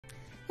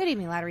Good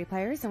evening, lottery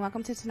players, and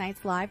welcome to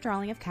tonight's live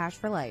drawing of Cash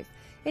for Life.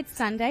 It's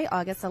Sunday,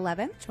 August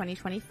 11th,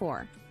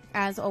 2024.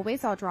 As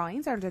always, all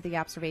drawings are under the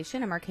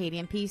observation of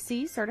Mercadian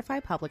PC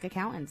certified public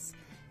accountants.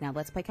 Now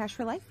let's play Cash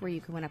for Life, where you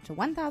can win up to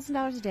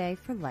 $1,000 a day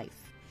for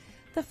life.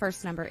 The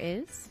first number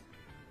is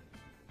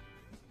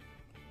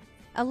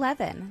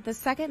 11. The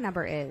second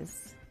number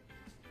is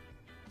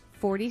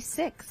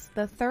 46.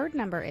 The third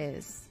number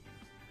is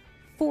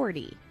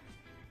 40.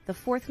 The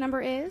fourth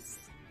number is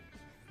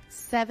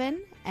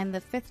 7, and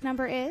the fifth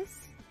number is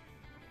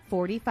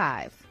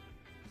 45.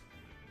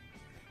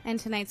 And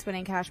tonight's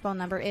winning cash ball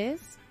number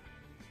is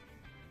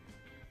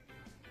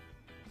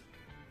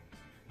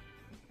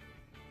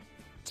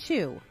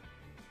 2.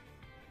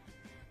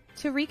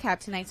 To recap,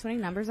 tonight's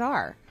winning numbers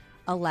are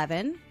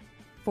 11,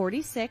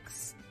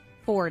 46,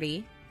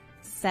 40,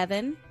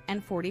 7,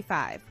 and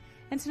 45.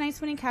 And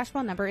tonight's winning cash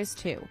ball number is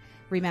 2.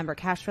 Remember,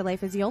 Cash for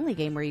Life is the only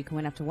game where you can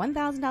win up to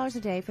 $1,000 a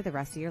day for the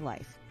rest of your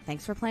life.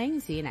 Thanks for playing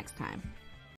and see you next time.